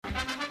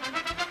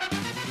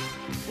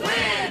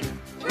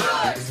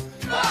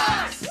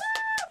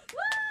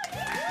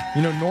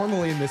You know,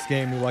 normally in this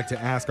game, we like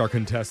to ask our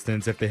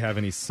contestants if they have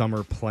any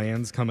summer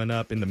plans coming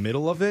up in the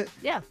middle of it.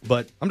 Yeah.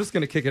 But I'm just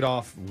going to kick it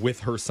off with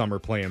her summer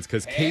plans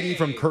because Katie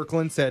from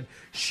Kirkland said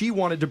she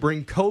wanted to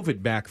bring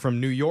COVID back from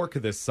New York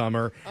this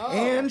summer,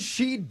 and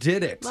she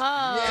did it.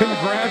 Oh.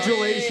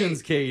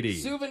 Congratulations, Katie.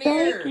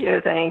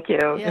 Souvenir. Thank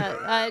you.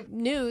 Yeah.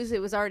 News,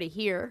 it was already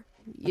here.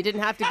 You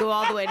didn't have to go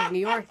all the way to New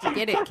York to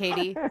get it,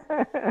 Katie.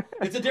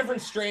 It's a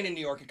different strain in New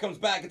York. It comes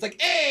back. It's like,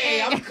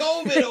 hey, I'm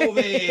COVID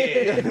over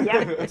here.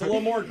 Yeah, It's a little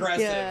more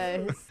aggressive.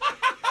 Yes.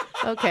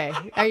 Okay.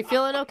 Are you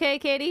feeling okay,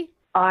 Katie?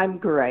 I'm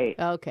great.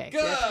 Okay.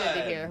 Good. That's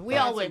good to hear. We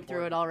all went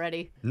through it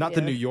already. Not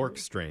the New York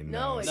strain,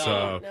 No, though. it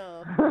So,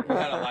 no. We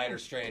had a lighter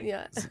strain.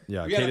 Yeah.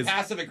 yeah, We had a Katie's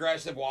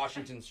passive-aggressive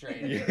Washington strain.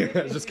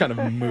 it's just kind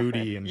of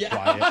moody and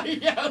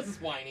quiet. Yeah, it's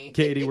whiny.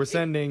 Katie, we're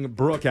sending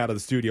Brooke out of the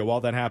studio.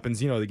 While that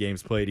happens, you know the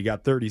game's played. You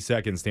got 30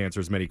 seconds to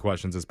answer as many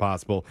questions as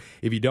possible.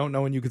 If you don't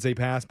know when you can say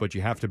pass, but you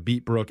have to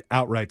beat Brooke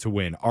outright to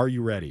win. Are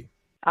you ready?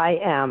 I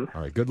am.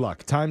 All right, good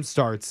luck. Time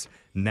starts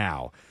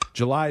now.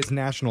 July is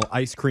National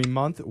Ice Cream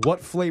Month. What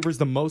flavor is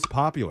the most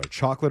popular,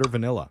 chocolate or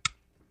vanilla?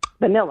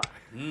 Vanilla.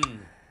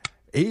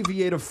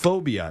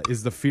 Aviatophobia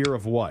is the fear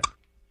of what?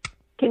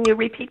 Can you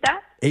repeat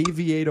that?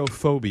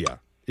 Aviatophobia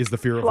is the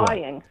fear of what?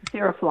 Flying.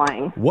 Fear of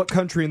flying. What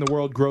country in the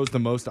world grows the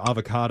most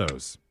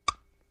avocados?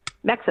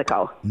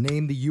 Mexico.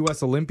 Name the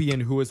U.S. Olympian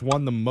who has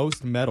won the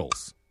most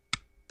medals.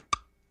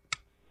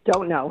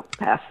 Don't know.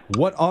 Pass.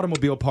 What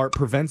automobile part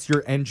prevents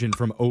your engine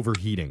from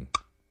overheating?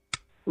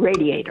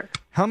 Radiator.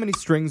 How many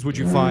strings would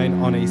you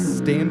find on a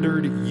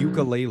standard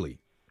ukulele?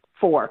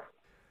 4.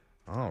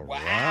 All Wow.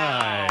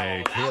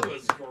 right. That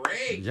was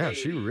great. Yeah,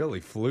 she Katie. really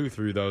flew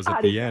through those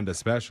at the end,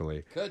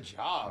 especially. Good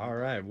job. All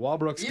right, while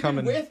Brooke's Even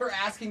coming. with her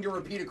asking to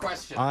repeat a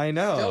question. I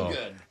know. Still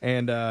good.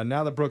 And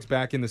now that Brooke's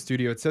back in the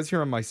studio, it says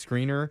here on my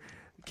screener,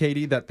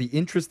 Katie, that the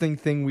interesting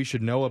thing we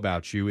should know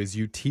about you is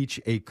you teach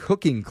a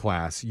cooking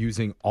class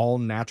using all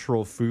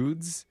natural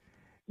foods.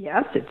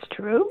 Yes, it's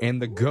true.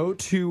 And the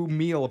go-to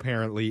meal,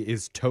 apparently,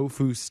 is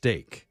tofu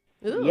steak.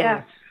 Ooh.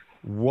 Yes.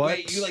 What?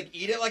 Wait, you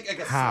eat it like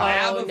a How?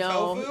 slab Oh, of no.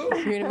 tofu?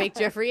 You're going to make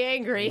Jeffrey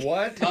angry.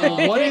 What?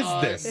 Oh, What is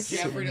God. this?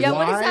 Jeffrey Yeah,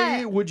 what is Why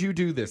that? would you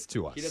do this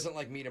to us? He doesn't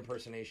like meat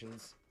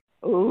impersonations.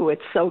 Ooh,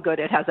 it's so good.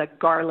 It has a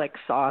garlic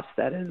sauce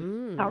that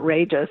is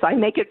outrageous. I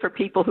make it for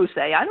people who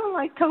say, I don't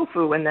like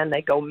tofu, and then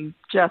they go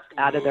just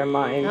out of their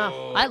mind.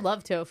 Oh, I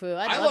love tofu.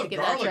 I'd I love to love get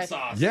that garlic tried.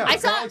 sauce. Yeah. I I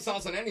saw- garlic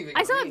sauce on anything. I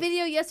for saw a me.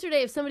 video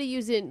yesterday of somebody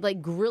using,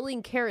 like,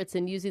 grilling carrots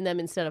and using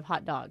them instead of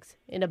hot dogs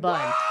in a bun.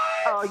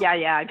 Oh,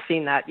 yeah, I've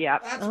seen that, yeah.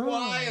 That's Oh,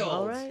 wild.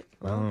 All right.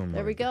 Well, Oh,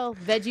 there my we go.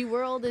 Veggie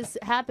world is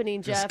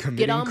happening, Just Jeff. Get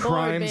committing on board,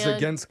 crimes man.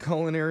 against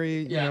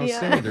culinary Yeah. Yeah.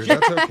 standards.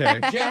 That's okay.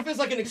 Jeff is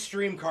like an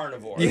extreme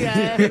carnivore.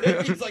 Yeah.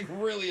 He's like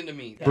really into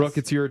meat. Brooke,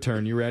 it's your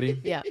turn. You ready?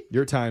 Yeah.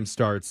 Your time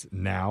starts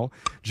now.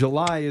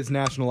 July is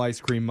National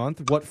Ice Cream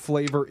Month. What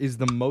flavor is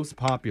the most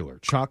popular,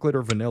 chocolate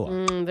or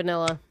vanilla?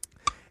 Vanilla.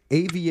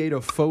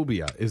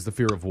 Aviatophobia is the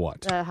fear of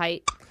what?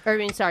 Height.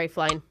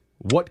 Flying.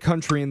 What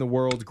country in the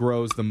world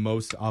grows the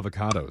most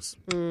avocados?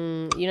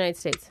 United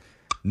States.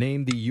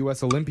 Name the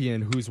U.S.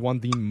 Olympian who's won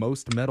the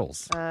most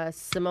medals.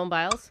 Simone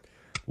Biles.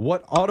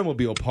 What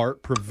automobile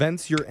part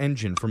prevents your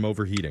engine from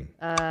overheating?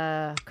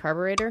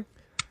 Carburetor.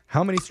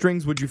 How many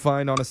strings would you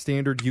find on a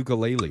standard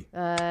ukulele?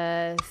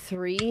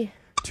 3.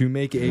 To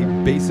make a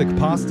basic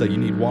pasta, you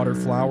need water,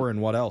 flour,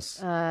 and what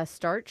else?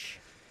 Starch.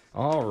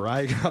 All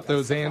right, got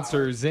those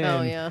answers in.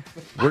 Oh, yeah.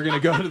 We're going to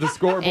go to the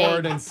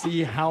scoreboard and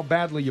see how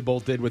badly you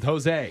both did with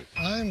Jose.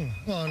 I'm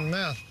on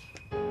meth.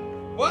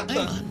 What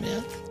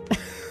the?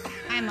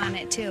 I'm on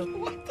it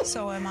too.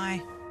 So am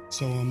I.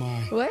 So am I.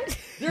 What?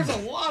 There's a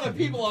lot of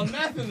people on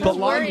meth in this But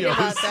world. Worried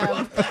about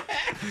them.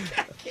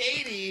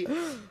 Katie,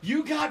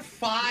 you got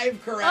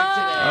 5 correct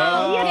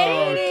Oh,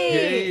 Katie.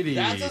 Katie. today.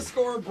 That's a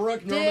score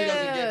Brooke normally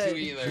doesn't get to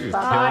either. She's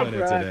Bye, killing it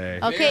Brooke. today.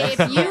 Okay,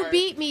 if you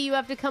beat me, you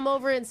have to come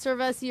over and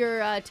serve us your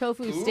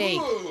tofu steak.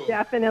 Ooh.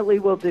 Definitely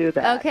will do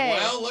that. Okay.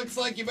 Well, looks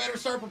like you better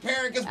start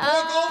preparing because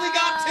Brooke only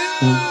got 2.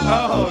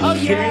 Oh,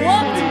 you Katie.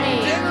 whooped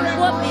me.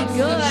 You whooped me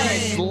good.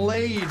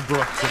 Slayed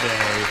Brooke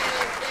today.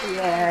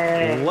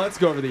 Yay. Let's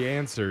go over the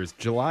answers.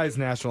 July's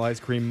National Ice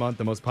Cream Month.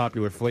 The most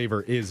popular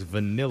flavor is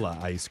vanilla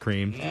ice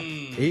cream.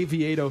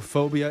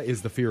 Aviatophobia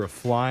is the fear of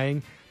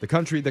flying. The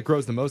country that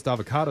grows the most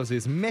avocados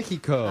is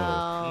Mexico.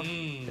 Oh.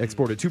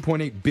 Exported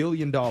 $2.8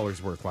 billion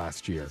worth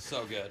last year.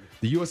 So good.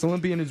 The U.S.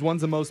 Olympian who's won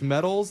the most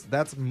medals,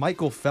 that's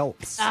Michael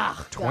Phelps. Ah,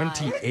 God.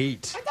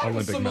 28 I thought it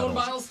was Olympic Simone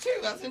medals. Biles too.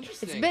 That's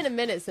interesting. It's been a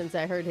minute since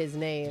I heard his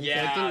name, Yeah,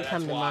 so it didn't that's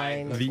come to why.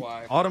 mind. That's The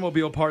why.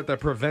 automobile part that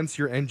prevents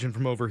your engine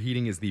from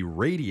overheating is the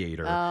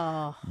radiator.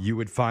 Oh. You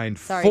would find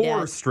Sorry,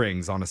 4 Dad.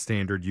 strings on a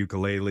standard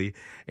ukulele.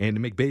 And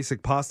to make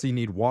basic pasta, you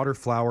need water,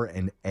 flour,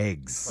 and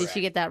eggs. Did she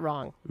get that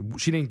wrong?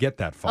 She didn't get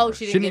that far. Oh,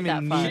 she didn't get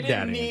even that far. need She that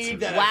didn't need answer.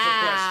 that Wow, extra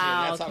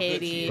question. That's how good she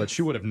Katie. is. But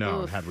she would have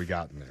known Oof. had we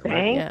gotten there.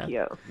 Right? Thank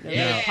you.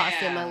 Yeah.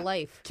 Pasta in my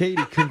life.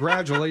 Katie,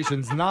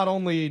 congratulations. Not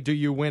only do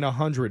you win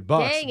 $100,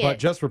 Dang but it.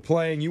 just for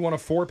playing, you won a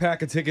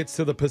 4-pack of tickets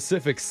to the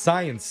Pacific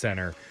Science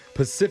Center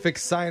Pacific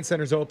Science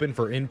Center's open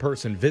for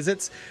in-person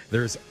visits.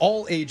 There's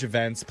all-age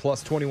events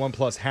plus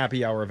 21-plus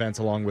happy hour events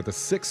along with a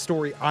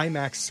 6-story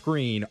IMAX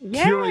screen.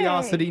 Yay!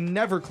 Curiosity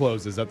never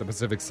closes at the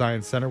Pacific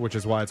Science Center, which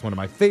is why it's one of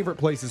my favorite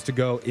places to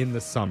go in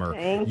the summer.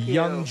 Thank you.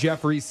 Young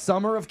Jeffrey's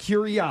Summer of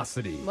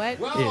Curiosity. What?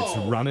 Whoa. It's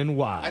running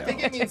wild. I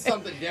think it means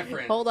something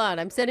different. Hold on.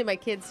 I'm sending my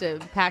kids to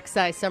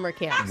Pac-Sci summer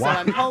camp, so Why?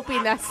 I'm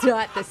hoping that's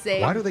not the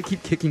same. Why do they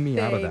keep kicking me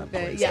out of that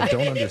thing place? that- I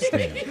don't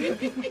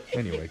understand.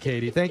 Anyway,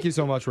 Katie, thank you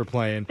so much for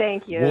playing.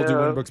 Thank you. We'll do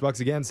Winter Books Bucks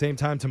again, same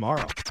time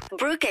tomorrow.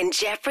 Brooke and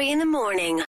Jeffrey in the morning.